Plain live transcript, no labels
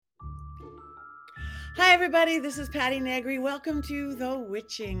Hi, everybody. This is Patti Negri. Welcome to the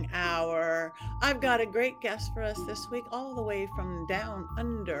Witching Hour. I've got a great guest for us this week, all the way from down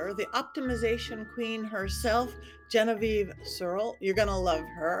under, the Optimization Queen herself, Genevieve Searle. You're going to love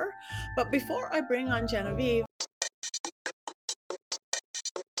her. But before I bring on Genevieve,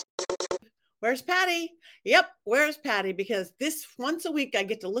 where's Patti? Yep, where's Patti? Because this once a week I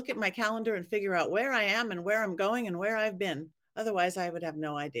get to look at my calendar and figure out where I am and where I'm going and where I've been. Otherwise, I would have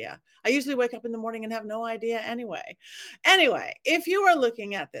no idea. I usually wake up in the morning and have no idea anyway. Anyway, if you are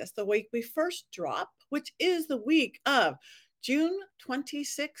looking at this the week we first drop, which is the week of June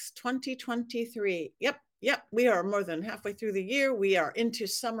 26, 2023. Yep, we are more than halfway through the year. We are into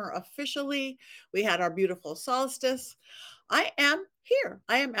summer officially. We had our beautiful solstice. I am here.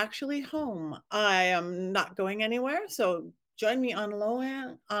 I am actually home. I am not going anywhere. So join me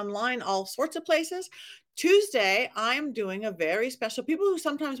online, all sorts of places. Tuesday, I'm doing a very special. People who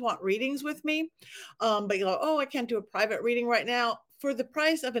sometimes want readings with me, but you go, oh, I can't do a private reading right now. For the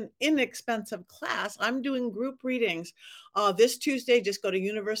price of an inexpensive class, I'm doing group readings. This Tuesday, just go to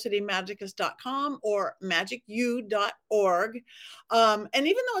universitymagicus.com or magicu.org. And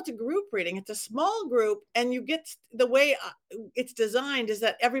even though it's a group reading, it's a small group, and you get the way it's designed is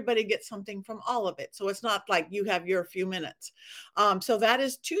that everybody gets something from all of it. So it's not like you have your few minutes. So that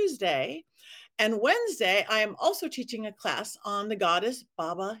is Tuesday. And Wednesday, I am also teaching a class on the goddess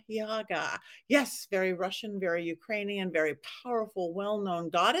Baba Yaga. Yes, very Russian, very Ukrainian, very powerful, well-known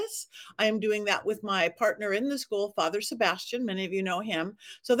goddess. I am doing that with my partner in the school, Father Sebastian. Many of you know him.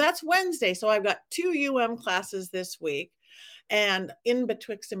 So that's Wednesday. So I've got 2 classes this week. And in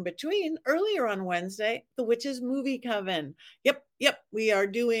between, earlier on Wednesday, the Witches Movie Coven. Yep. We are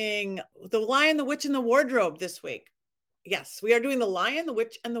doing The Lion, the Witch, and the Wardrobe this week. Yes, we are doing The Lion, the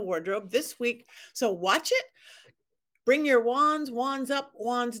Witch, and the Wardrobe this week. So watch it. Bring your wands up,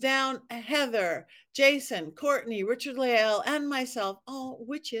 wands down. Heather, Jason, Courtney, Richard Lael, and myself, all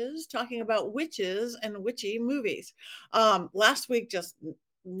witches, talking about witches and witchy movies. Last week just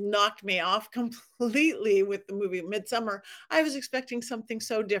knocked me off completely with the movie Midsummer. I was expecting something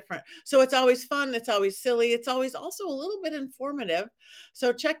so different. So it's always fun. It's always silly. It's always also a little bit informative.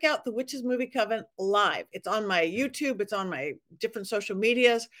 So check out the Witches Movie Coven live. It's on my YouTube. It's on my different social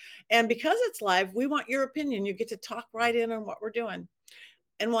medias. And because it's live, we want your opinion. You get to talk right in on what we're doing.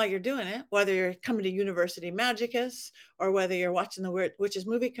 And while you're doing it, whether you're coming to University Magicus or whether you're watching the Witches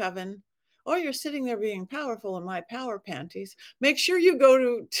Movie Coven, or you're sitting there being powerful in my power panties, make sure you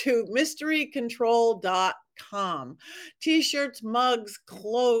go to mysterycontrol.com. T-shirts, mugs,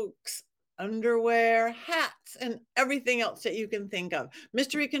 cloaks, underwear, hats, and everything else that you can think of.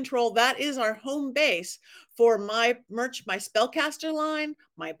 Mystery Control, that is our home base for my merch, my spellcaster line,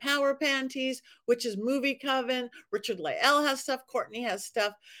 my power panties, which is Movie Coven. Richard Lael has stuff. Courtney has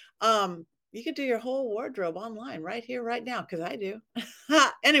stuff. You could do your whole wardrobe online right here, right now, because I do.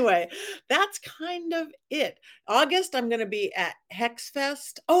 Anyway, that's kind of it. August, I'm going to be at Hex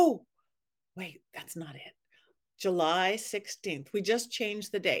Fest. Oh, wait, that's not it. July 16th. We just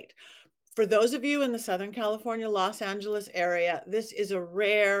changed the date. For those of you in the Southern California, Los Angeles area, this is a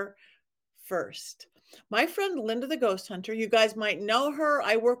rare first. My friend Linda the Ghost Hunter, you guys might know her.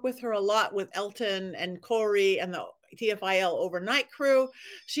 I work with her a lot with Elton and Corey and the TFIL overnight crew.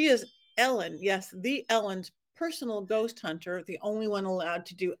 She is Ellen, yes, the Ellen's personal ghost hunter, the only one allowed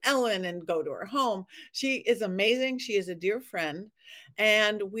to do Ellen and go to her home. She is amazing. She is a dear friend.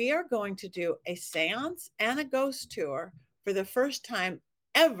 And we are going to do a seance and a ghost tour for the first time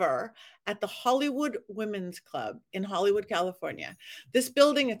ever at the Hollywood Women's Club in Hollywood, California. This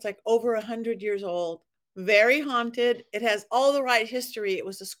building, it's like over 100 years old, very haunted. It has all the right history. It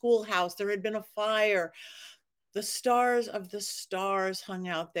was a schoolhouse. There had been a fire. The stars of the stars hung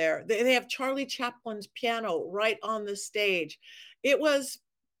out there. They have Charlie Chaplin's piano right on the stage. It was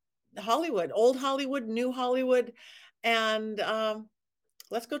Hollywood, old Hollywood, new Hollywood. And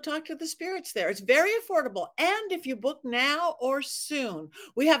let's go talk to the spirits there. It's very affordable. And if you book now or soon,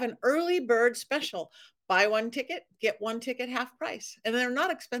 we have an early bird special. Buy one ticket, get one ticket half price. And they're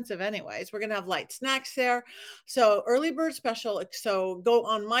not expensive anyways. We're going to have light snacks there. So early bird special. So go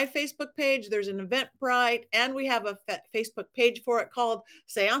on my Facebook page. There's an Eventbrite, and we have a Facebook page for it called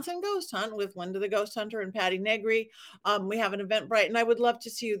Seance and Ghost Hunt with Linda the Ghost Hunter and Patti Negri. We have an Eventbrite, and I would love to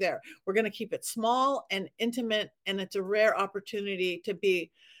see you there. We're going to keep it small and intimate, and it's a rare opportunity to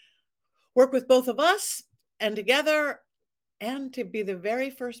work with both of us and together, and to be the very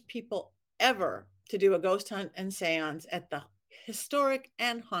first people ever to do a ghost hunt and seance at the historic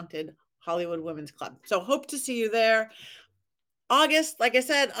and haunted Hollywood Women's Club. So hope to see you there. August, like I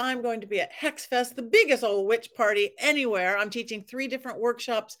said, I'm going to be at Hex Fest, the biggest old witch party anywhere. I'm teaching 3 different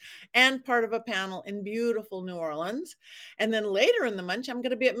workshops and part of a panel in beautiful New Orleans. And then later in the month, I'm going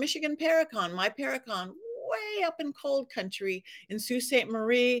to be at Michigan Paracon, my Paracon, way up in cold country in Sault Ste.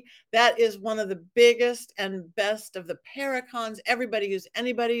 Marie. That is one of the biggest and best of the Paracons.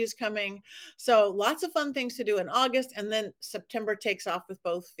 Anybody who's coming. So lots of fun things to do in August, and then September takes off with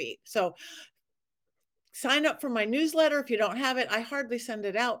both feet. So sign up for my newsletter if you don't have it. I hardly send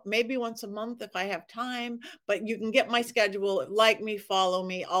it out, maybe once a month if I have time, but you can get my schedule, like me, follow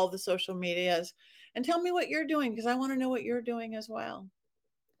me, all the social medias, and tell me what you're doing, because I want to know what you're doing as well.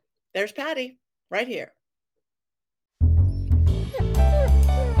 There's Patti right here.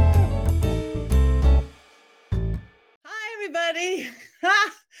 Hi, everybody.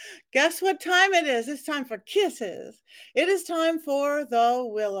 Guess what time it is? It's time for kisses. It is time for the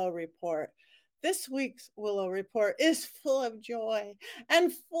Willow Report. This week's Willow Report is full of joy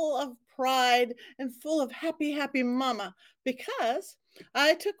and full of pride and full of happy, happy mama, because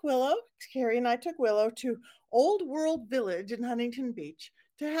Carrie and I took Willow to Old World Village in Huntington Beach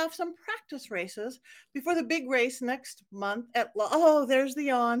to have some practice races before the big race next month at there's the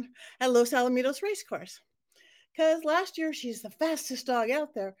yawn, at Los Alamitos Racecourse. Because last year she's the fastest dog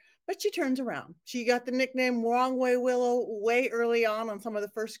out there, but she turns around. She got the nickname Wrong Way Willow way early on some of the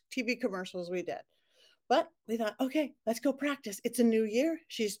first TV commercials we did. But we thought, okay, let's go practice. It's a new year.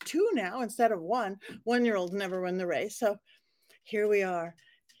 She's 2 now instead of 1. 1-year-olds never win the race. So here we are.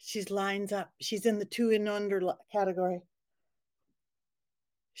 She's lines up. She's in the 2 and under category.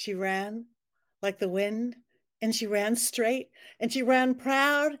 She ran like the wind, and she ran straight, and she ran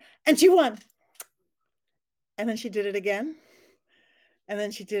proud, and she won. And then she did it again. And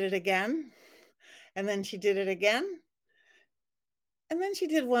then she did it again. And then she did it again. And then she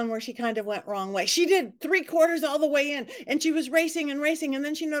did one where she kind of went wrong way. She did 3/4 all the way in, and she was racing and racing. And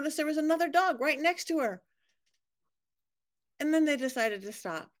then she noticed there was another dog right next to her. And then they decided to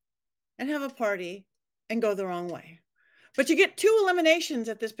stop and have a party and go the wrong way. But you get 2 eliminations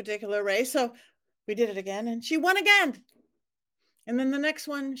at this particular race. So we did it again, and she won again. And then the next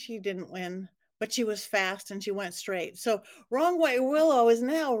one, she didn't win, but she was fast and she went straight. So Wrong Way Willow is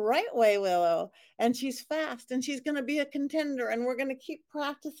now Right Way Willow, and she's fast and she's going to be a contender, and we're going to keep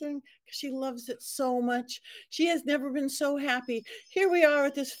practicing because she loves it so much. She has never been so happy. Here we are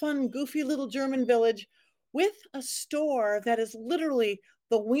at this fun, goofy little German village with a store that is literally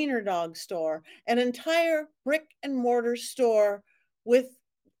the Wiener Dog store, an entire brick and mortar store with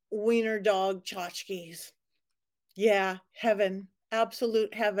Wiener Dog tchotchkes. Yeah, heaven,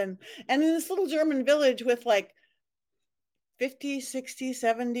 absolute heaven. And in this little German village with like 50, 60,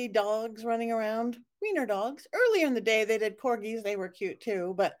 70 dogs running around, Wiener dogs. Earlier in the day, they did corgis. They were cute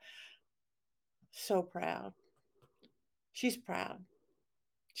too, but so proud. She's proud.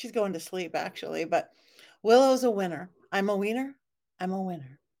 She's going to sleep, actually, but Willow's a winner. I'm a wiener. I'm a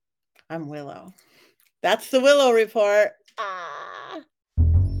winner. I'm Willow. That's the Willow Report.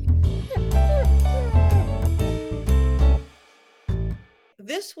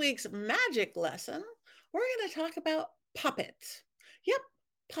 This week's magic lesson, we're going to talk about puppets. Yep,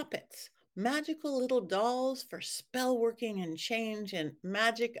 puppets. Magical little dolls for spell working and change and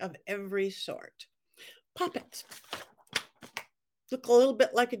magic of every sort. Puppets. Look a little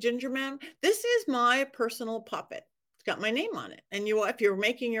bit like a ginger man. This is my personal puppet. It's got my name on it. And if you're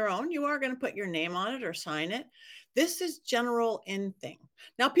making your own, you are going to put your name on it or sign it. This is general in thing.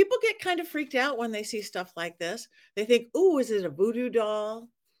 Now, people get kind of freaked out when they see stuff like this. They think, oh, is it a voodoo doll?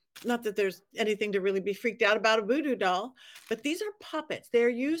 Not that there's anything to really be freaked out about a voodoo doll, but these are puppets. They are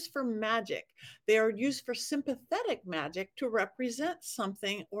used for magic. They are used for sympathetic magic to represent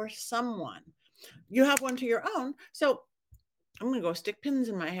something or someone. You have one to your own. So I'm going to go stick pins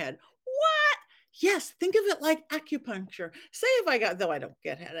in my head. What? Yes, think of it like acupuncture. Say if I got, though I don't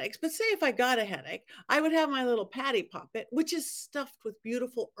get headaches, but say if I got a headache, I would have my little Patti puppet, which is stuffed with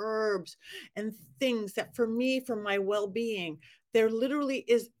beautiful herbs and things that for me, for my well-being, there literally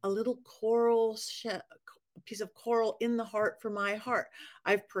is a little coral piece of coral in the heart for my heart.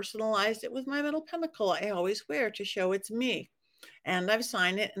 I've personalized it with my little pentacle I always wear to show it's me. And I've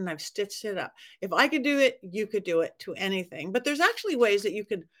signed it and I've stitched it up. If I could do it, you could do it to anything. But there's actually ways that you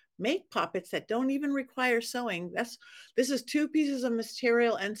could make puppets that don't even require sewing. This is 2 pieces of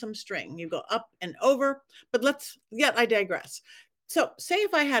material and some string. You go up and over, but I digress. So say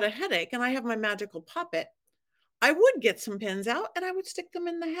if I had a headache and I have my magical puppet, I would get some pins out and I would stick them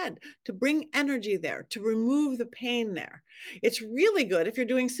in the head to bring energy there, to remove the pain there. It's really good if you're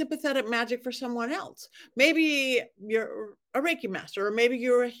doing sympathetic magic for someone else. Maybe you're a Reiki master, or maybe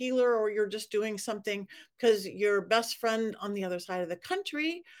you're a healer, or you're just doing something because your best friend on the other side of the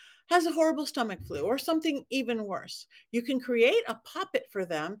country has a horrible stomach flu or something even worse. You can create a poppet for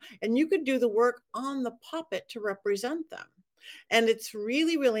them and you could do the work on the poppet to represent them. And it's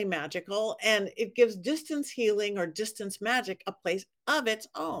really, really magical. And it gives distance healing or distance magic a place of its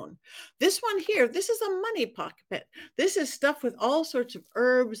own. This one here, this is a money pocket. This is stuff with all sorts of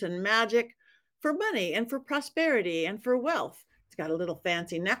herbs and magic for money and for prosperity and for wealth. It's got a little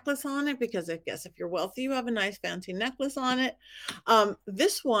fancy necklace on it because I guess if you're wealthy, you have a nice fancy necklace on it.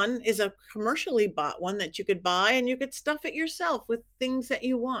 This one is a commercially bought one that you could buy and you could stuff it yourself with things that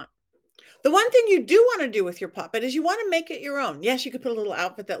you want. The one thing you do want to do with your puppet is you want to make it your own. Yes, you could put a little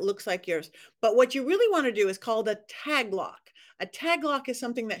outfit that looks like yours, but what you really want to do is called a tag lock. A tag lock is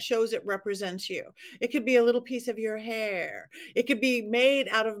something that shows it represents you. It could be a little piece of your hair. It could be made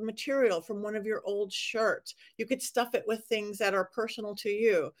out of material from one of your old shirts. You could stuff it with things that are personal to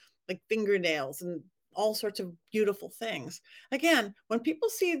you, like fingernails and all sorts of beautiful things. Again, when people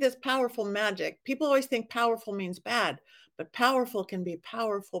see this powerful magic, people always think powerful means bad, but powerful can be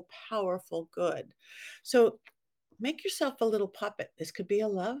powerful, powerful good. So make yourself a little puppet. This could be a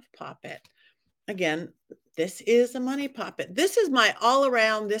love puppet. Again, this is a money puppet. This is my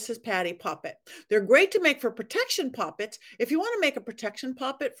all-around, this is Patti puppet. They're great to make for protection puppets. If you want to make a protection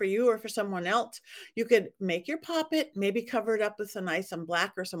puppet for you or for someone else, you could make your puppet, maybe cover it up with some nice some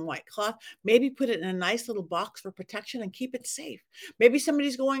black or some white cloth, maybe put it in a nice little box for protection and keep it safe. Maybe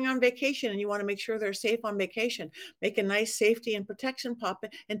somebody's going on vacation and you want to make sure they're safe on vacation. Make a nice safety and protection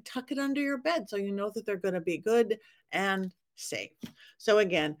puppet and tuck it under your bed so you know that they're going to be good and safe. So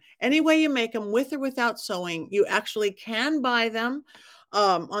again, any way you make them, with or without sewing, you actually can buy them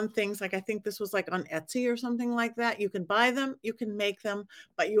on things like, I think this was like on Etsy or something like that. You can buy them, you can make them,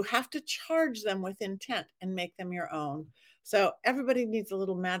 but you have to charge them with intent and make them your own. So everybody needs a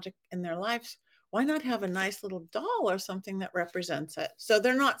little magic in their lives. Why not have a nice little doll or something that represents it? So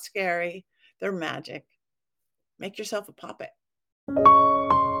they're not scary, they're magic. Make yourself a puppet.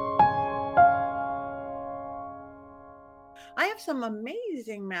 I have some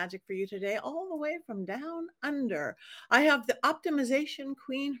amazing magic for you today, all the way from down under. I have the Optimisation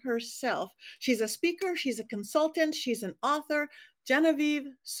Queen herself. She's a speaker, she's a consultant, she's an author, Genevieve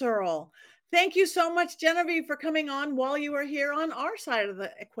Searle. Thank you so much, Genevieve, for coming on while you are here on our side of the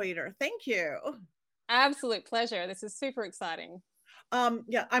equator. Thank you. Absolute pleasure. This is super exciting.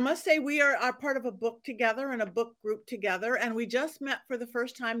 Yeah, I must say we are part of a book together and a book group together. And we just met for the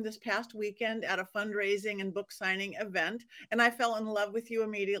first time this past weekend at a fundraising and book signing event. And I fell in love with you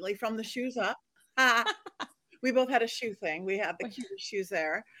immediately from the shoes up. We both had a shoe thing. We had the cutest shoes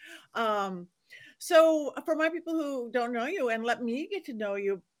there. So for my people who don't know you, and let me get to know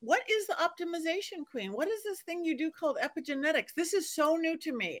you, what is the Optimization Queen? What is this thing you do called epigenetics? This is so new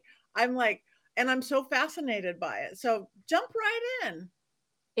to me. I'm like, and I'm so fascinated by it. So jump right in.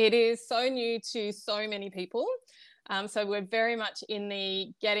 It is so new to so many people. So we're very much in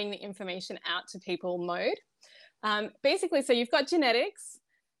the getting the information out to people mode. Basically, so you've got genetics,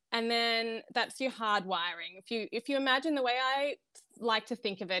 and then that's your hardwiring. If you imagine, the way I like to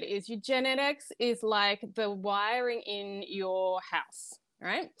think of it is your genetics is like the wiring in your house,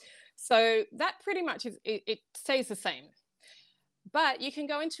 right? So that pretty much is, it stays the same. But you can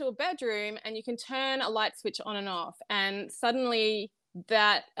go into a bedroom and you can turn a light switch on and off, and suddenly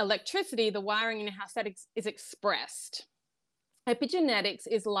that electricity, the wiring in your house, that is expressed. Epigenetics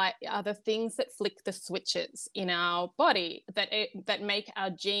are the things that flick the switches in our body that make our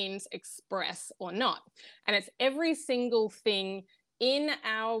genes express or not. And it's every single thing in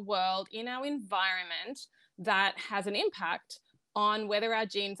our world, in our environment, that has an impact on whether our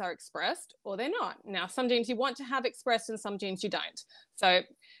genes are expressed or they're not. Now, some genes you want to have expressed and some genes you don't. So,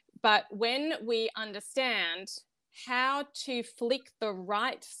 but when we understand how to flick the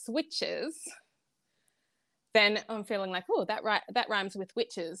right switches, then I'm feeling like, oh, that rhymes with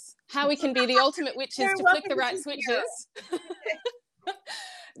witches. How we can be the ultimate witches to flick the right switches.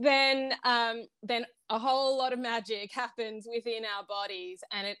 Then a whole lot of magic happens within our bodies,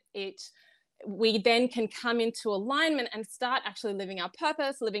 and we then can come into alignment and start actually living our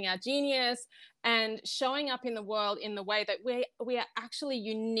purpose, living our genius, and showing up in the world in the way that we are actually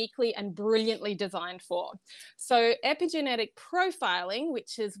uniquely and brilliantly designed for. So epigenetic profiling,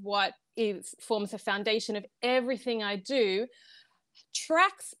 which is what forms the foundation of everything I do,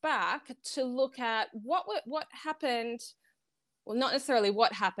 tracks back to look at what happened. Well, not necessarily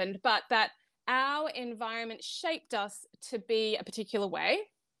what happened, but that our environment shaped us to be a particular way.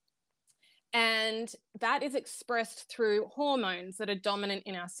 And that is expressed through hormones that are dominant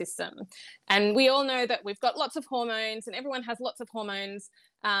in our system. And we all know that we've got lots of hormones, and everyone has lots of hormones,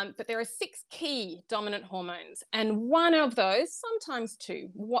 but there are 6 key dominant hormones. And one of those, sometimes 2,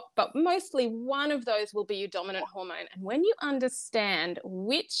 but mostly one of those will be your dominant hormone. And when you understand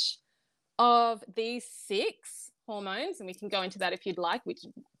which of these 6 hormones, and we can go into that if you'd like, which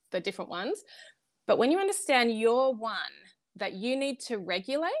the different ones, but when you understand your one that you need to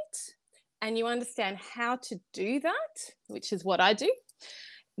regulate, and you understand how to do that, which is what I do,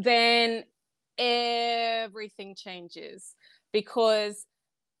 then everything changes, because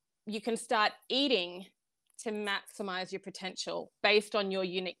you can start eating to maximize your potential based on your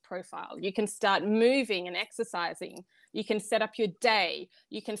unique profile. You can start moving and exercising. You can set up your day.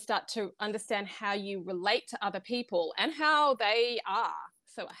 You can start to understand how you relate to other people and how they are.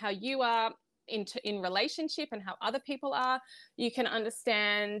 So how you are in relationship and how other people are. You can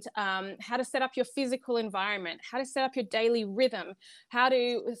understand how to set up your physical environment, how to set up your daily rhythm, how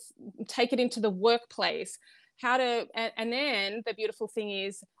to take it into the workplace, and then the beautiful thing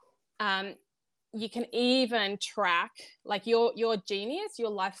is you can even track, like your genius,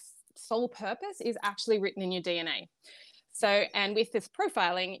 your life's sole purpose is actually written in your DNA. So, and with this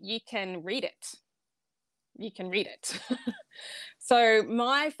profiling, you can read it. You can read it. So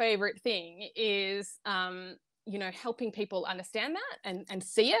my favorite thing is, helping people understand that and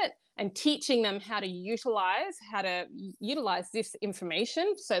see it, and teaching them how to utilize this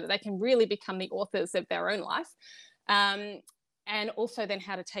information so that they can really become the authors of their own life. And also then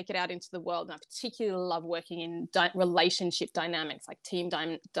how to take it out into the world. And I particularly love working in relationship dynamics, like team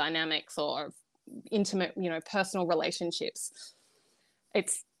dynamics or intimate, personal relationships.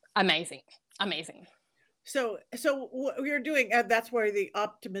 It's amazing. So what you're doing, that's where the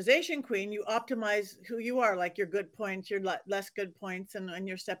optimization queen, you optimize who you are, like your good points, your less good points, and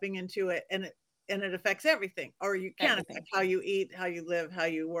you're stepping into it, and it affects everything, or you can affect how you eat, how you live, how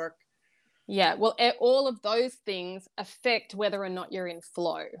you work. Yeah, well, all of those things affect whether or not you're in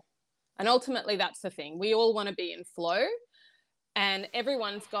flow. And ultimately, that's the thing. We all want to be in flow, and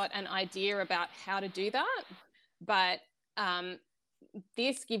everyone's got an idea about how to do that. But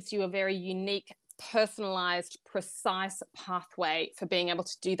this gives you a very unique, personalized, precise pathway for being able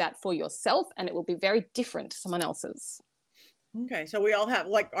to do that for yourself, and it will be very different to someone else's. Okay, so we all have,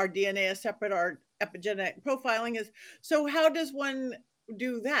 like, our DNA is separate, our epigenetic profiling is. So how does one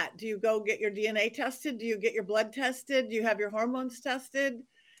do that? Do you go get your DNA tested? Do you get your blood tested? Do you have your hormones tested?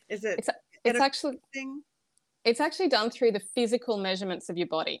 Is it it's actually done through the physical measurements of your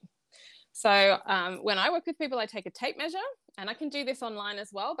body. So when I work with people, I take a tape measure, and I can do this online as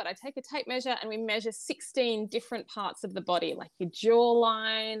well, but I take a tape measure and we measure 16 different parts of the body, like your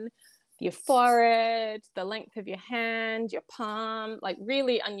jawline, your forehead, the length of your hand, your palm, like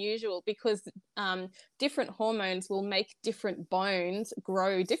really unusual, because different hormones will make different bones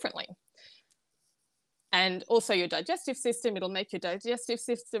grow differently. And also your digestive system, it'll make your digestive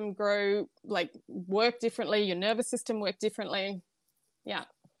system grow, like work differently, your nervous system work differently. Yeah.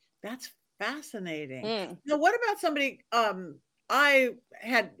 That's fascinating. Now, what about somebody, I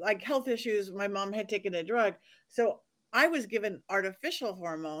had like health issues. My mom had taken a drug. So I was given artificial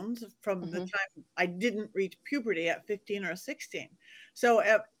hormones from the time I didn't reach puberty at 15 or 16. So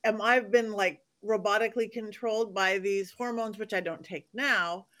am I been like robotically controlled by these hormones, which I don't take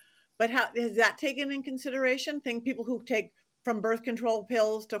now? But how is that taken in consideration? People who take from birth control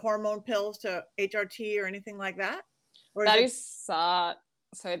pills to hormone pills to HRT or anything like that? Or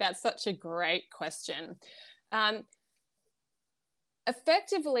so that's such a great question.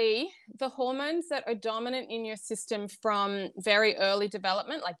 Effectively, the hormones that are dominant in your system from very early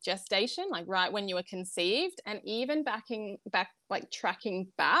development, like gestation, like right when you were conceived, and even tracking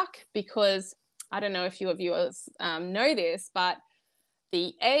back, because I don't know if your viewers know this, but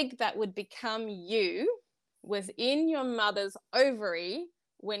the egg that would become you was in your mother's ovary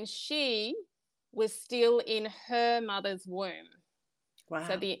when she was still in her mother's womb. Wow.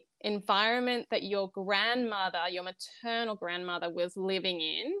 So the environment that your maternal grandmother was living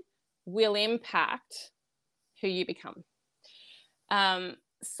in will impact who you become.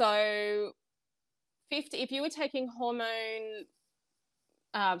 So if you were taking hormone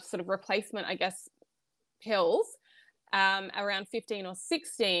sort of replacement, I guess, pills around 15 or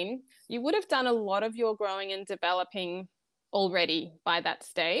 16, you would have done a lot of your growing and developing already by that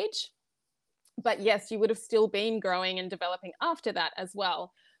stage. But yes, you would have still been growing and developing after that as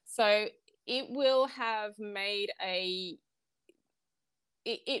well. So it will have made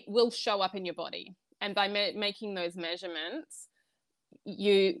it will show up in your body. And by making those measurements,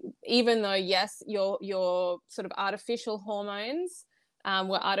 even though, yes, your sort of artificial hormones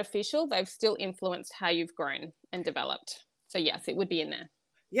were artificial, they've still influenced how you've grown and developed. So yes, it would be in there.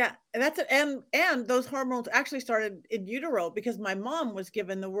 Yeah, and that's it. And those hormones actually started in utero, because my mom was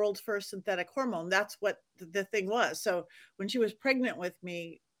given the world's first synthetic hormone. That's what the thing was. So when she was pregnant with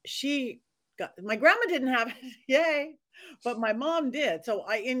me, my grandma didn't have it, yay, but my mom did. So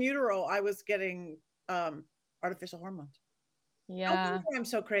in utero, I was getting artificial hormones. Yeah. I'm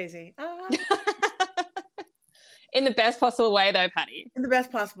so crazy. In the best possible way, though, Patti. In the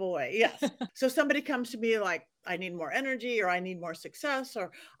best possible way, yes. So somebody comes to me like, I need more energy, or I need more success,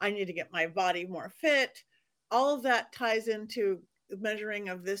 or I need to get my body more fit. All of that ties into measuring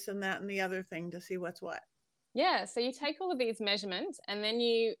of this and that and the other thing to see what's what. Yeah, so you take all of these measurements and then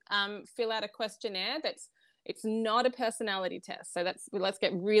you fill out a questionnaire. It's not a personality test. So let's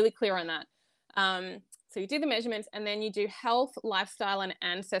get really clear on that. So you do the measurements, and then you do health, lifestyle, and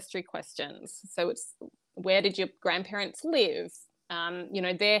ancestry questions. So it's, where did your grandparents live?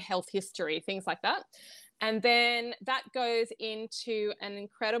 Their health history, things like that. And then that goes into an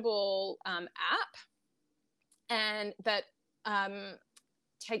incredible app, and that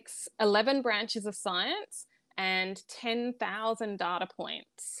takes 11 branches of science and 10,000 data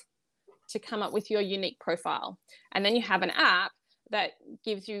points to come up with your unique profile. And then you have an app that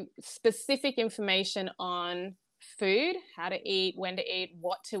gives you specific information on food, how to eat, when to eat,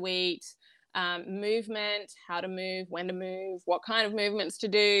 what to eat, movement, how to move, when to move, what kind of movements to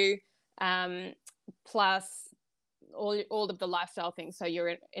do, plus all of the lifestyle things. So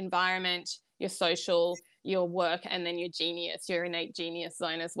your environment, your social, your work, and then your innate genius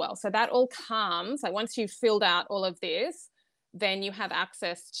zone as well. So that all comes, like once you've filled out all of this, then you have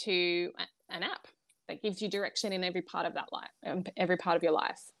access to an app that gives you direction in every part of that life, every part of your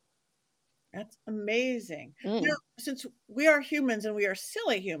life. That's amazing. Now, since we are humans and we are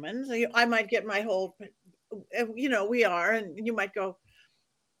silly humans, I might get my whole, we are, and you might go,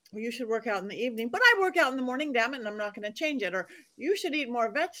 well, you should work out in the evening, but I work out in the morning, damn it, and I'm not going to change it. Or you should eat more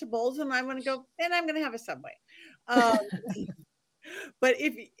vegetables, and I'm going to go, and I'm going to have a Subway. But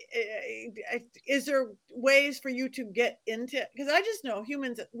is there ways for you to get into, because I just know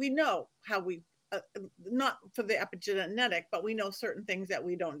humans, we know how we, not for the epigenetic, but we know certain things that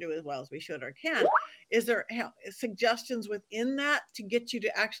we don't do as well as we should or can. Is there suggestions within that to get you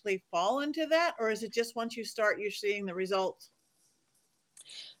to actually fall into that? Or is it just once you start, you're seeing the results?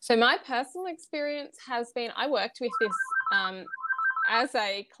 So my personal experience has been, I worked with this as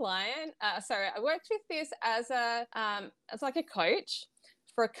a client. I worked with this as like a coach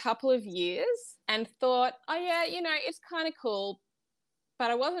for a couple of years, and thought, oh yeah, it's kind of cool,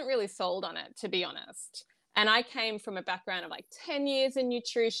 but I wasn't really sold on it, to be honest. And I came from a background of like 10 years in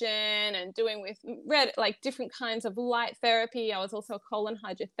nutrition and read like different kinds of light therapy. I was also a colon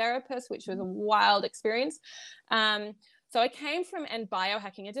hydrotherapist, which was a wild experience. So I came from, and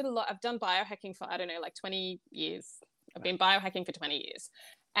biohacking. I've done biohacking for, I don't know, like 20 years. I've been biohacking for 20 years,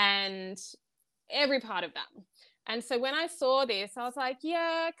 and every part of that. And so when I saw this, I was like,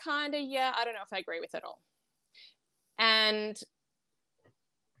 yeah, kind of, yeah, I don't know if I agree with it all. And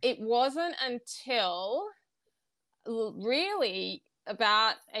it wasn't until really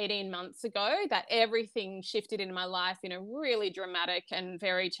about 18 months ago that everything shifted in my life in a really dramatic and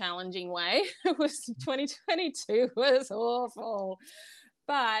very challenging way. It was 2022 was awful,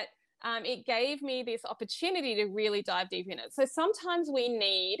 but it gave me this opportunity to really dive deep in it. So sometimes we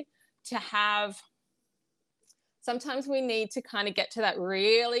need to kind of get to that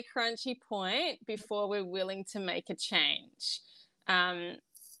really crunchy point before we're willing to make a change. And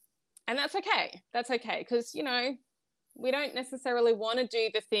that's okay. That's okay, because, we don't necessarily want to do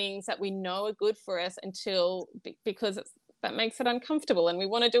the things that we know are good for us because that makes it uncomfortable, and we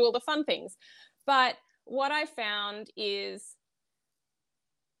want to do all the fun things. But what I found is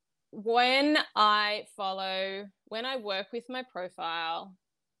when I work with my profile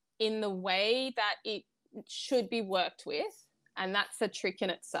in the way that it should be worked with, and that's a trick in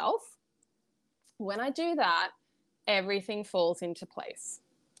itself, when I do that, everything falls into place,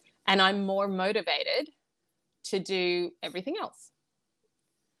 and I'm more motivated to do everything else.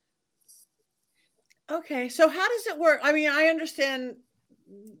 Okay, so how does it work? I mean, I understand,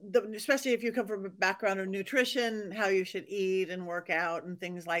 especially if you come from a background of nutrition, how you should eat and work out and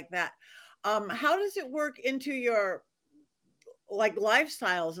things like that. How does it work into your like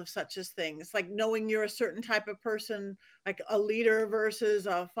lifestyles of such as things, like knowing you're a certain type of person, like a leader versus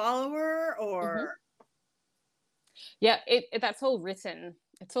a follower, or? Yeah, that's all written.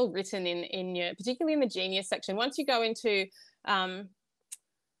 It's all written in your, particularly in the genius section. Once you go into the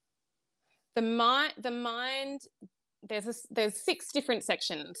mind, there's 6 different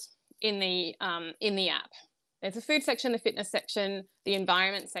sections in the app. There's a food section, the fitness section, the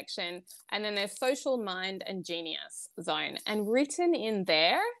environment section, and then there's social, mind, and genius zone. And written in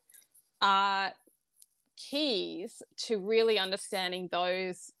there are keys to really understanding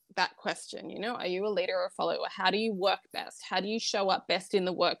that question. You know, are you a leader or a follower? How do you work best? How do you show up best in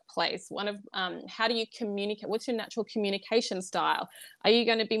the workplace? How do you communicate? What's your natural communication style? Are you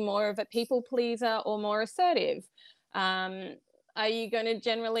going to be more of a people pleaser or more assertive? Are you going to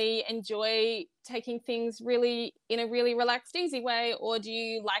generally enjoy taking things really in a really relaxed, easy way, or do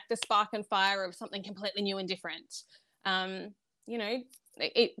you like the spark and fire of something completely new and different? You know,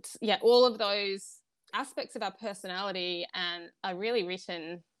 all of those aspects of our personality and are really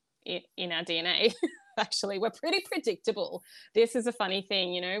written in our DNA. Actually, we're pretty predictable. This is a funny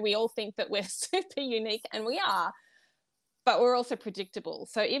thing, you know, we all think that we're super unique, and we are, but we're also predictable.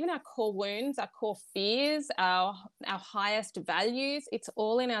 So even our core wounds, our core fears, our highest values, it's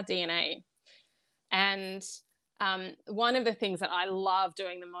all in our DNA. And one of the things that I love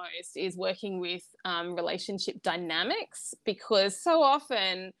doing the most is working with relationship dynamics, because so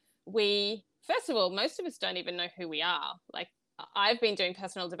often first of all, most of us don't even know who we are. Like, I've been doing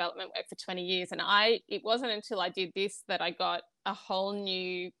personal development work for 20 years, and it wasn't until I did this that I got a whole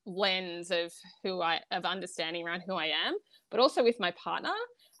new lens of understanding around who I am, but also with my partner,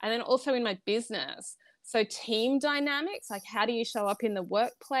 and then also in my business. So team dynamics, like how do you show up in the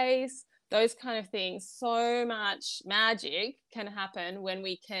workplace, those kind of things. So much magic can happen when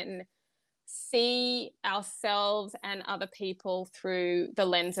we can see ourselves and other people through the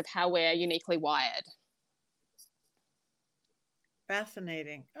lens of how we're uniquely wired.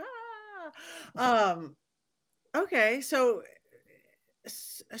 Fascinating. Okay, so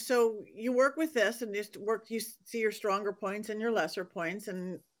you work with this, and you see your stronger points and your lesser points,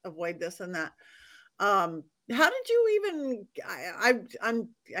 and avoid this and that. How did you even?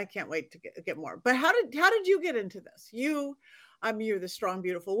 I can't wait to get more. But how did you get into this? You're the strong,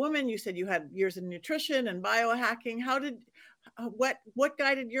 beautiful woman. You said you had years in nutrition and biohacking. What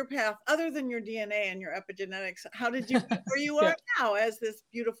guided your path other than your DNA and your epigenetics? How did you get where you are now as this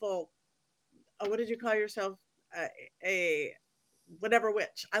beautiful, what did you call yourself? A whatever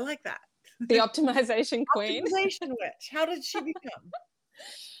witch. I like that. The Optimisation Queen. Optimisation witch. How did she become?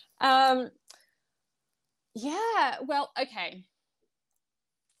 Yeah, well, okay.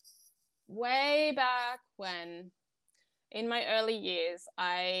 Way back when, in my early years,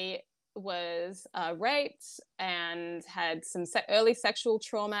 I was raped and had some early sexual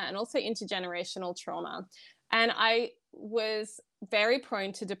trauma and also intergenerational trauma. And I was very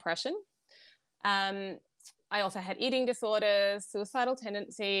prone to depression. I also had eating disorders, suicidal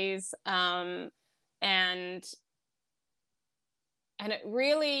tendencies, and it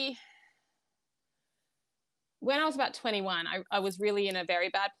really, when I was about 21, I was really in a very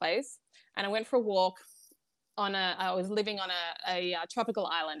bad place, and I went for a walk I was living on a tropical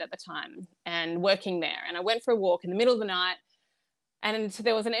island at the time and working there. And I went for a walk in the middle of the night, and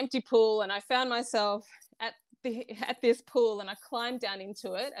there was an empty pool, and I found myself at this pool, and I climbed down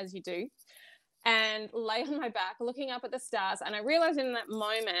into it, as you do, and lay on my back looking up at the stars. And I realized in that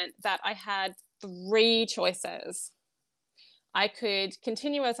moment that I had 3 choices. I could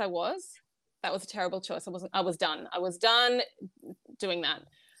continue as I was. That was a terrible choice. I was done. I was done doing that.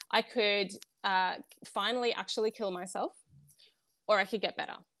 I could finally actually kill myself, or I could get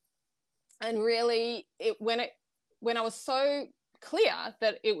better. And really, when I was so clear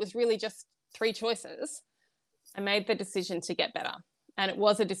that it was really just 3 choices, I made the decision to get better. And it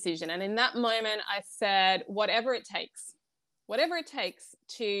was a decision. And in that moment, I said, whatever it takes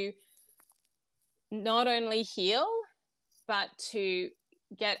to not only heal, but to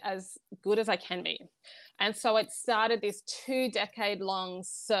get as good as I can be. And so it started this 2-decade-long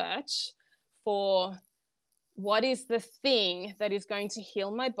search for what is the thing that is going to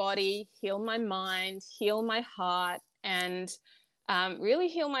heal my body, heal my mind, heal my heart, and really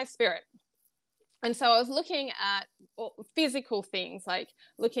heal my spirit. And so I was looking at physical things, like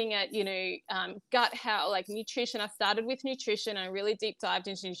looking at, gut health, like nutrition. I started with nutrition. I really deep dived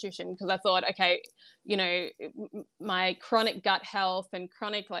into nutrition because I thought, okay, my chronic gut health and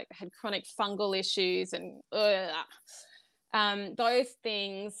I had chronic fungal issues and those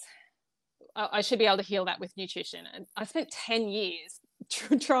things, I should be able to heal that with nutrition. And I spent 10 years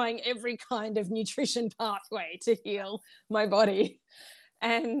trying every kind of nutrition pathway to heal my body.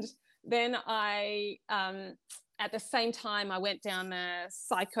 And then at the same time, I went down the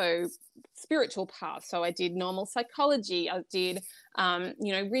psycho-spiritual path. So I did normal psychology. I did,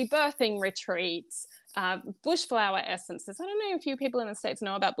 rebirthing retreats. bushflower essences. I don't know if you people in the States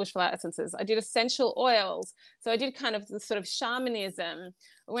know about bushflower essences. I did essential oils. So I did kind of the sort of shamanism.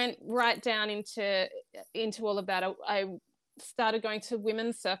 I went right down into all of that. I started going to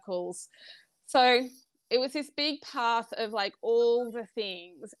women's circles. So it was this big path of like all the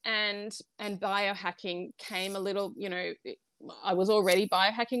things, and biohacking came a little, you know, I was already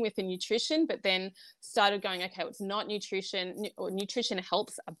biohacking with the nutrition, but then started going, okay, it's not nutrition, or nutrition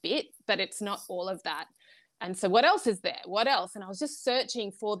helps a bit, but it's not all of that. And so what else is there? What else? And I was just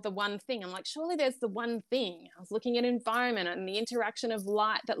searching for the one thing. I'm like, surely there's the one thing. I was looking at environment and the interaction of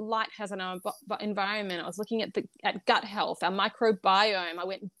light that light has on our environment. I was looking at gut health, our microbiome. I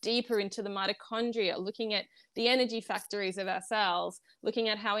went deeper into the mitochondria, looking at the energy factories of our cells, looking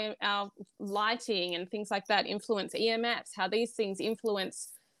at how our lighting and things like that influence EMFs, how these things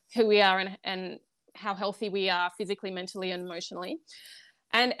influence who we are and how healthy we are physically, mentally, and emotionally.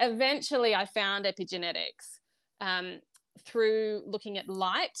 And eventually I found epigenetics through looking at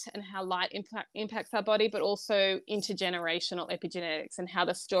light and how light impacts our body, but also intergenerational epigenetics and how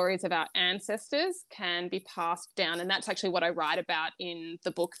the stories of our ancestors can be passed down. And that's actually what I write about in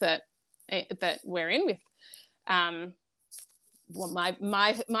the book that we're in with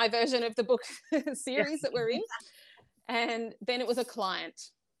my version of the book series that we're in. And then it was a client.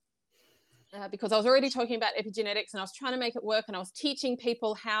 Because I was already talking about epigenetics and I was trying to make it work, and I was teaching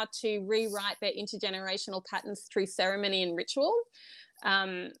people how to rewrite their intergenerational patterns through ceremony and ritual,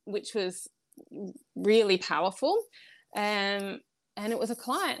 which was really powerful. And it was a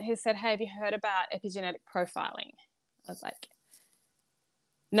client who said, hey, have you heard about epigenetic profiling? I was like,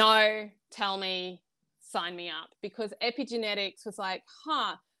 no, tell me, sign me up. Because epigenetics was like,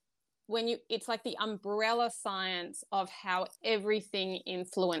 it's like the umbrella science of how everything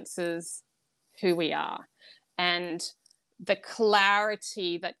influences who we are, and the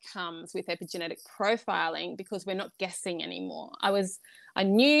clarity that comes with epigenetic profiling, because we're not guessing anymore. I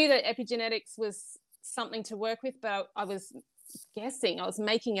knew that epigenetics was something to work with, but I was guessing, I was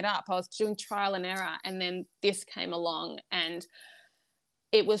making it up, I was doing trial and error, and then this came along, and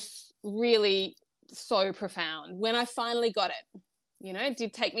it was really so profound when I finally got it. You know, it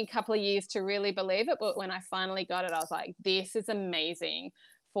did take me a couple of years to really believe it, but when I finally got it, I was like, this is amazing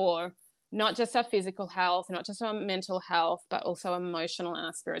for not just our physical health, not just our mental health, but also emotional and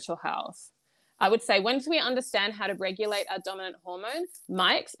our spiritual health. I would say once we understand how to regulate our dominant hormone,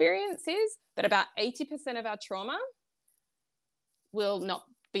 my experience is that about 80% of our trauma will not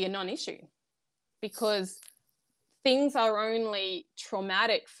be a non-issue, because things are only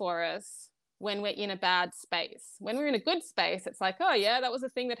traumatic for us when we're in a bad space. When we're in a good space, it's like, oh yeah, that was a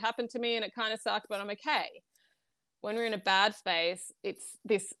thing that happened to me and it kind of sucked, but I'm okay. When we're in a bad space, it's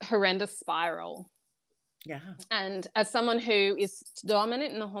this horrendous spiral. Yeah. And as someone who is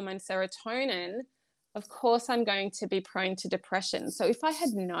dominant in the hormone serotonin, of course I'm going to be prone to depression. So if I had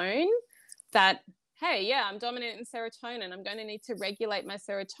known that, hey, yeah, I'm dominant in serotonin, I'm going to need to regulate my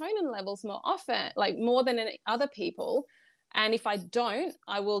serotonin levels more often, like more than other people, and if I don't,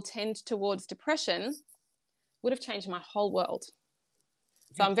 I will tend towards depression, would have changed my whole world.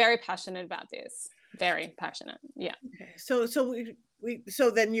 So I'm very passionate about this. Very passionate. Yeah. Okay.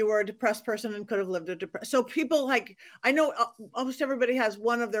 So then you were a depressed person and could have lived a depressed. So people, like, I know almost everybody has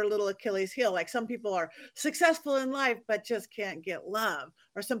one of their little Achilles heel. Like some people are successful in life, but just can't get love.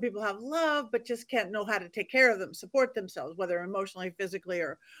 Or some people have love, but just can't know how to take care of them, support themselves, whether emotionally, physically,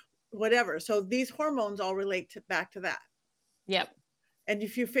 or whatever. So these hormones all relate back to that. Yep. And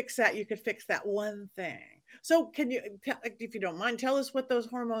if you fix that, you could fix that one thing. So can you, if you don't mind, tell us what those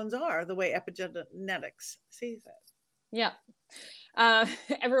hormones are, the way epigenetics sees it? Yeah.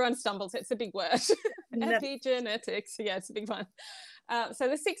 Everyone stumbles. It's a big word. Epigenetics. Yeah, it's a big one. So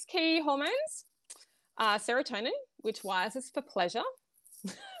the 6 key hormones are serotonin, which wires us for pleasure.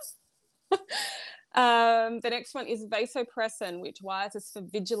 The next one is vasopressin, which wires us for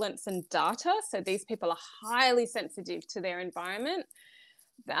vigilance and data. So these people are highly sensitive to their environment,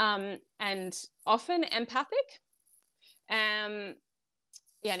 and often empathic.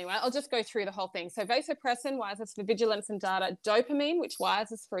 Anyway, I'll just go through the whole thing. So vasopressin wires us for vigilance and data. Dopamine, which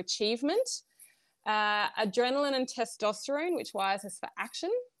wires us for achievement. Adrenaline and testosterone, which wires us for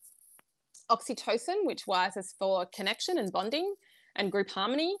action. Oxytocin, which wires us for connection and bonding and group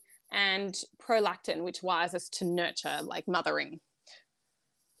harmony. And prolactin, which wires us to nurture, like mothering.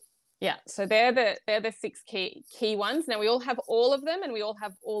 Yeah, so they're the 6 key ones. Now we all have all of them, and we all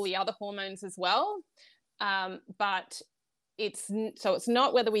have all the other hormones as well. But it's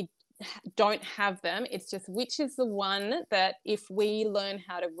not whether we don't have them. It's just which is the one that, if we learn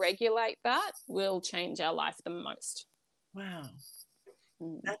how to regulate that, will change our life the most. Wow.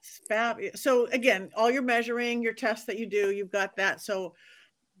 That's fabulous. So again, all your measuring, your tests that you do, you've got that. So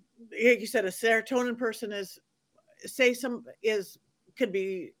like you said, a serotonin person is, say some is, could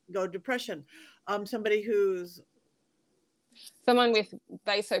be go depression. Somebody who's Someone with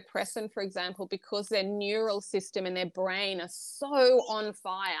vasopressin, for example, because their neural system and their brain are so on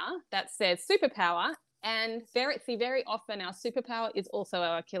fire, that's their superpower. And very often our superpower is also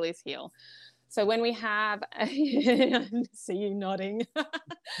our Achilles heel. So when we have, I see you nodding.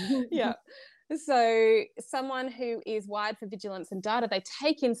 Yeah. So someone who is wired for vigilance and data, they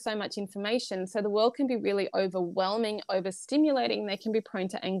take in so much information. So the world can be really overwhelming, overstimulating. They can be prone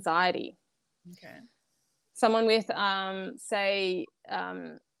to anxiety. okay. Someone with, say,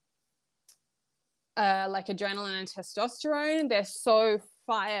 like adrenaline and testosterone, they're so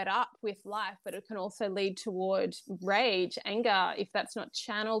fired up with life, but it can also lead toward rage, anger, if that's not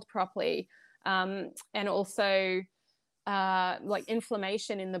channeled properly. And also like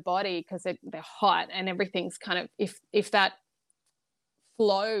inflammation in the body because they're hot and everything's kind of, if that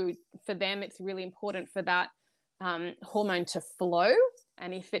flow for them, it's really important for that hormone to flow.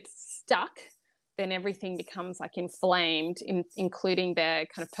 And if it's stuck, then everything becomes like inflamed, including their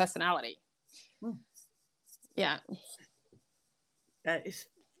kind of personality. Yeah. That is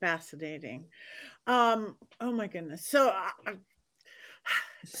fascinating. Oh my goodness. So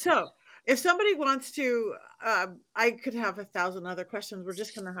if somebody wants to, I could have 1,000 other questions. We're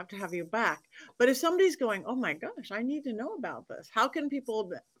just going to have you back. But if somebody's going, oh my gosh, I need to know about this. How can people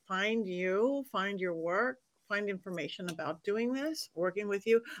find you, find your work, find information about doing this, working with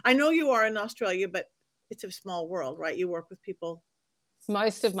you? I know you are in Australia, but it's a small world, right? You work with people.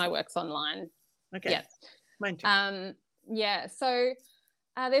 Most of my work's online. Okay. Yeah. Mine too. Yeah. So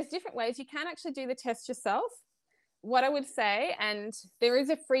there's different ways. You can actually do the test yourself. What I would say, and there is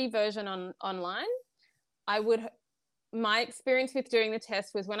a free version online. My experience with doing the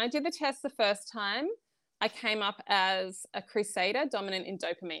test was when I did the test the first time, I came up as a crusader, dominant in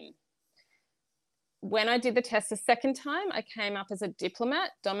dopamine. When I did the test the second time, I came up as a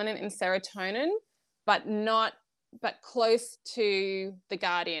diplomat, dominant in serotonin, but close to the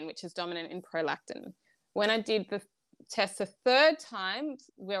guardian, which is dominant in prolactin. When I did the test the third time,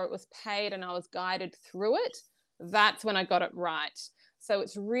 where it was paid and I was guided through it, that's when I got it right. So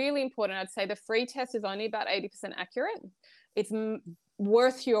it's really important. I'd say the free test is only about 80% accurate. It's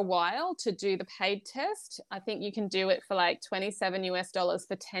worth your while to do the paid test. I think you can do it for like $27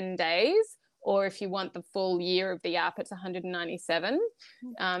 for 10 days. Or if you want the full year of the app, it's $197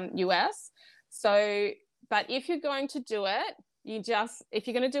 US. So, but if you're going to do it, if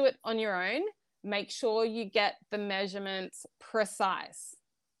you're going to do it on your own, make sure you get the measurements precise.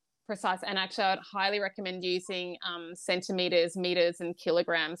 And actually, I'd highly recommend using centimeters, meters, and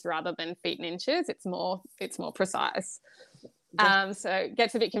kilograms rather than feet and inches. It's more precise. So it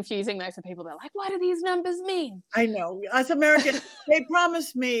gets a bit confusing though for people. They're like, what do these numbers mean? I know. As Americans, they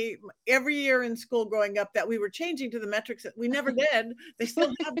promised me every year in school growing up that we were changing to the metrics. That we never did. They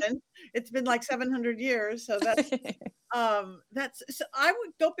still haven't. It's been like 700 years. So that's so I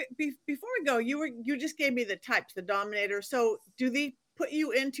would go before we go. You just gave me the types, the dominator. So do they put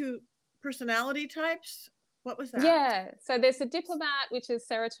you into personality types? What was that? Yeah. So there's the diplomat, which is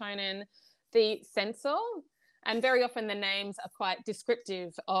serotonin, the sensor, and very often the names are quite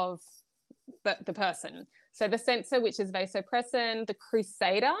descriptive of the person. So the sensor, which is vasopressin, the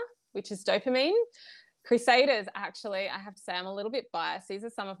crusader, which is dopamine. Crusaders, actually, I have to say I'm a little bit biased. These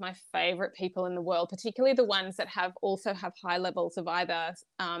are some of my favorite people in the world, particularly the ones that also have high levels of either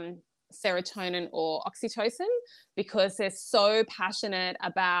serotonin or oxytocin, because they're so passionate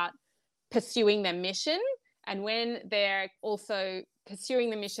about pursuing their mission. And when they're also pursuing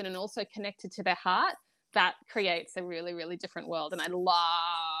the mission and also connected to their heart, that creates a really, really different world. And I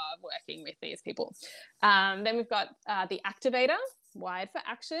love working with these people. Then we've got the activator, wired for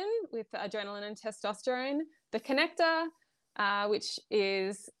action with adrenaline and testosterone. The connector, which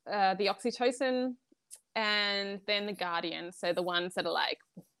is the oxytocin. And then the guardian. So the ones that are like,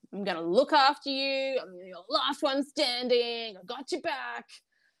 I'm going to look after you. I'm your last one standing. I got your back.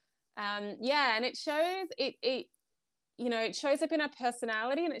 Yeah, and it shows it shows up in our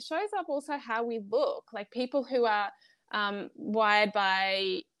personality, and it shows up also how we look. Like people who are wired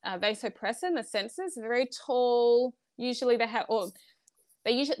by vasopressin, the senses, are very tall. Usually they have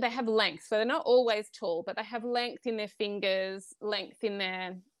length, so they're not always tall, but they have length in their fingers, length in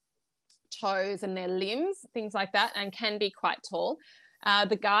their toes and their limbs, things like that, and can be quite tall.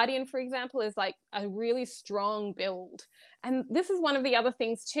 The guardian, for example, is like a really strong build. And this is one of the other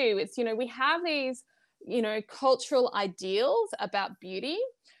things too. It's, we have these, cultural ideals about beauty,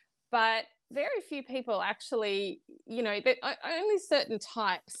 but very few people actually, that only certain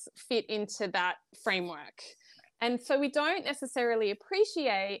types fit into that framework. And so we don't necessarily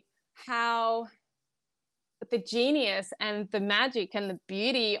appreciate how the genius and the magic and the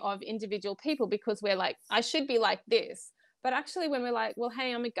beauty of individual people, because we're like, I should be like this. But actually, when we're like, well,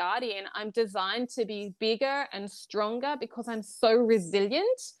 hey, I'm a guardian, I'm designed to be bigger and stronger because I'm so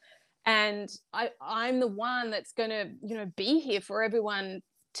resilient. And I'm the one that's going to, be here for everyone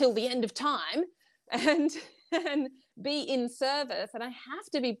till the end of time and be in service. And I have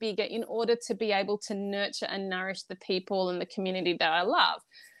to be bigger in order to be able to nurture and nourish the people and the community that I love.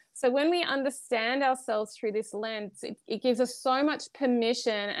 So when we understand ourselves through this lens, it gives us so much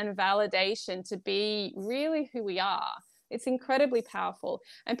permission and validation to be really who we are. It's incredibly powerful.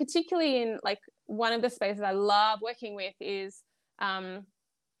 And particularly in like one of the spaces I love working with is,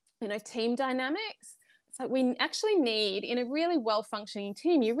 team dynamics. So we actually need, in a really well-functioning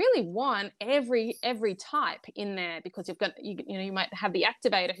team, you really want every type in there, because you've got, you might have the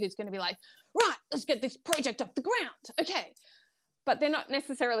activator who's going to be like, right, let's get this project off the ground. Okay. But they're not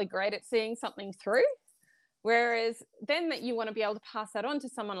necessarily great at seeing something through. Whereas then that you want to be able to pass that on to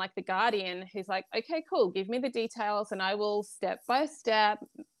someone like the guardian who's like, okay, cool, give me the details and I will step by step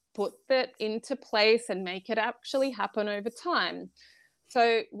put that into place and make it actually happen over time.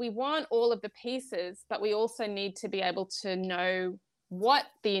 So we want all of the pieces, but we also need to be able to know what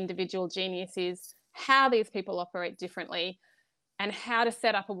the individual genius is, how these people operate differently, and how to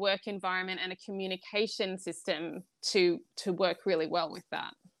set up a work environment and a communication system to work really well with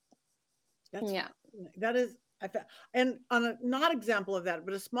that. That is, and on a not example of that,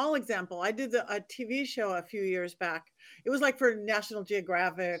 but a small example, I did a TV show a few years back. It was like for National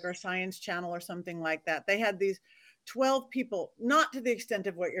Geographic or Science Channel or something like that. They had these 12 people, not to the extent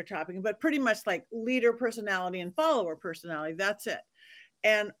of what you're talking, but pretty much like leader personality and follower personality. That's it.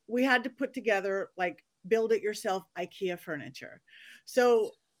 And we had to put together like build it yourself IKEA furniture.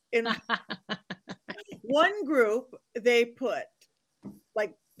 So in one group, they put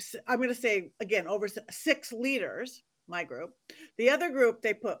like, I'm going to say again, over 6 leaders, my group. The other group,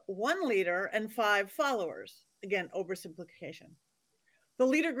 they put 1 leader and 5 followers. Again, oversimplification. The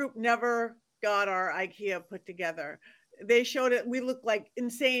leader group never got our IKEA put together. They showed it. We looked like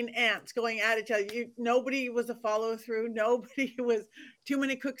insane ants going at each other. Nobody was a follow through. Nobody was too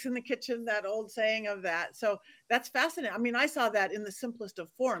many cooks in the kitchen, that old saying of that. So that's fascinating. I mean, I saw that in the simplest of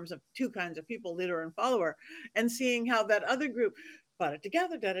forms of 2 kinds of people, leader and follower, and seeing how that other group put it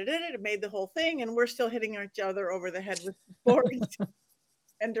together, it made the whole thing. And we're still hitting each other over the head with boards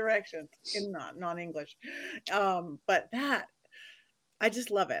and directions in non-English. But that, I just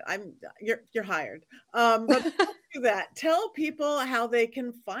love it. You're hired. But do that. Tell people how they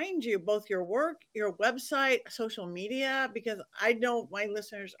can find you, both your work, your website, social media, because I know my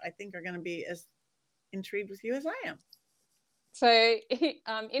listeners, I think, are going to be as intrigued with you as I am. So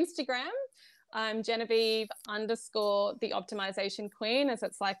Instagram, I'm Genevieve _ the Optimisation Queen, as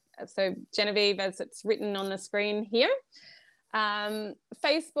it's like, so Genevieve as it's written on the screen here.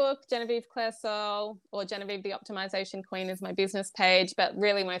 Facebook, Genevieve Searle, or Genevieve the Optimisation Queen is my business page, but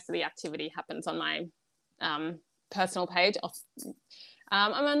really most of the activity happens on my personal page.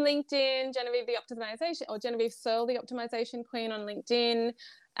 I'm on LinkedIn, Genevieve the Optimisation, or Genevieve Searle the Optimisation Queen on LinkedIn,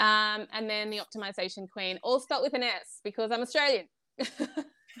 and then the Optimisation Queen, all spelt with an S because I'm Australian.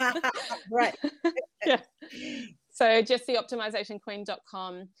 Right. Yeah. So just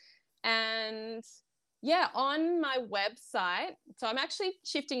theoptimisationqueen.com. And yeah, on my website, so I'm actually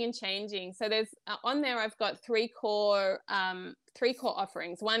shifting and changing. So there's on there, I've got 3 core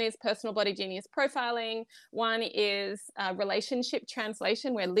offerings. One is personal body genius profiling. One is relationship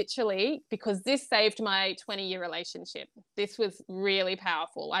translation, where literally, because this saved my 20-year relationship. This was really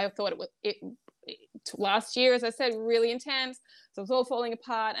powerful. I thought it last year, as I said, really intense. So it was all falling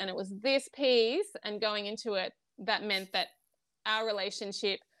apart, and it was this piece and going into it that meant that our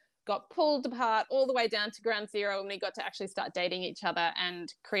relationship got pulled apart all the way down to ground zero, and we got to actually start dating each other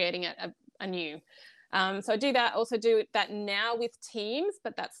and creating it anew. So I do that, also do that now with teams,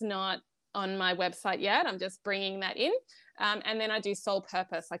 but that's not on my website yet. I'm just bringing that in. And then I do soul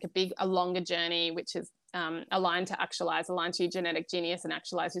purpose, like a longer journey, which is aligned to your genetic genius and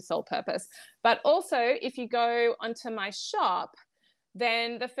actualize your soul purpose. But also, if you go onto my shop,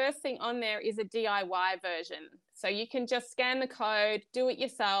 then the first thing on there is a DIY version. So you can just scan the code, do it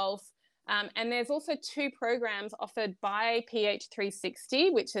yourself. And there's also 2 programs offered by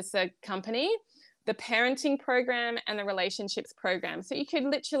PH360, which is a company, the parenting program and the relationships program. So you could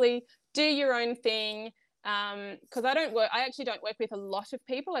literally do your own thing. Because I actually don't work with a lot of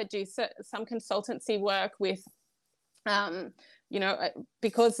people. I do some consultancy work with You know,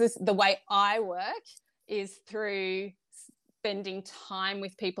 because the way I work is through spending time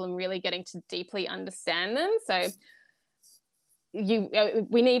with people and really getting to deeply understand them. So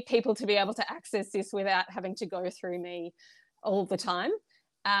we need people to be able to access this without having to go through me all the time.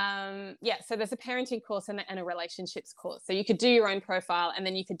 So there's a parenting course and a relationships course. So you could do your own profile, and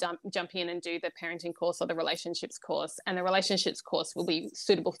then you could jump in and do the parenting course or the relationships course. And the relationships course will be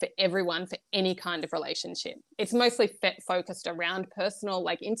suitable for everyone, for any kind of relationship. It's mostly focused around personal,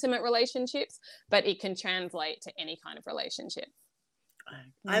 like intimate relationships, but it can translate to any kind of relationship.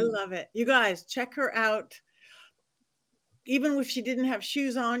 I love it. You guys, check her out. Even if she didn't have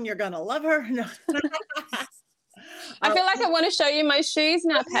shoes on, you're gonna love her. No. I feel like I want to show you my shoes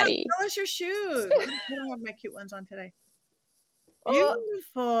now, Patti. Show us your shoes. I don't have my cute ones on today.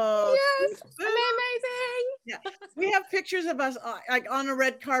 Beautiful. Yes, amazing. Yeah, we have pictures of us like on a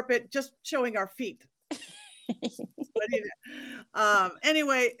red carpet, just showing our feet.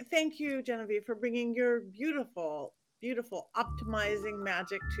 Anyway, thank you, Genevieve, for bringing your beautiful, beautiful optimizing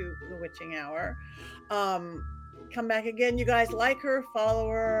magic to the witching hour. Come back again, you guys. Like her, follow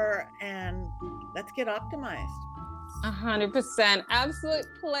her, and let's get optimized. 100%. Absolute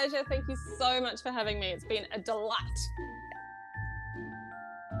pleasure. Thank you so much for having me. It's been a delight.